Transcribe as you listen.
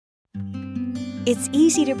It's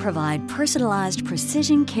easy to provide personalized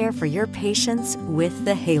precision care for your patients with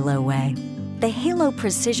the Halo way. The Halo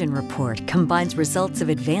Precision Report combines results of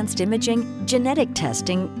advanced imaging, genetic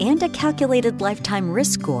testing, and a calculated lifetime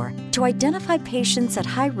risk score to identify patients at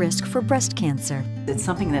high risk for breast cancer. It's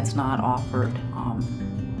something that's not offered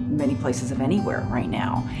many places of anywhere right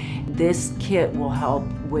now. This kit will help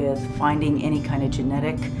with finding any kind of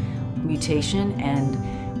genetic mutation and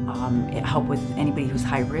help with anybody who's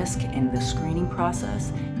high risk in the screening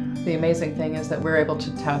process. The amazing thing is that we're able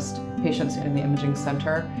to test patients in the imaging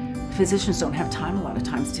center. Physicians don't have time a lot of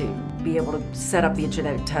times to be able to set up the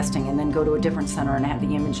genetic testing and then go to a different center and have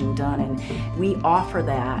the imaging done. And we offer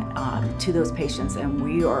that to those patients, and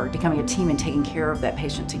we are becoming a team and taking care of that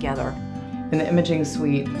patient together. In the imaging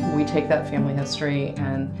suite, we take that family history,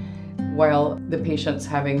 and while the patient's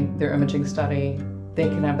having their imaging study, they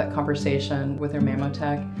can have that conversation with their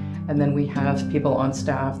mammotech, and then we have people on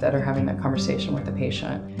staff that are having that conversation with the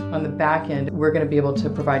patient. On the back end, we're going to be able to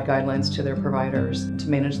provide guidelines to their providers to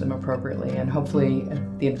manage them appropriately and hopefully,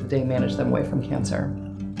 at the end of the day, manage them away from cancer.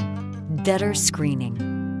 Better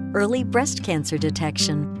screening, early breast cancer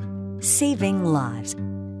detection, saving lives.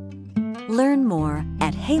 Learn more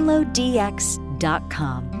at halodx.com.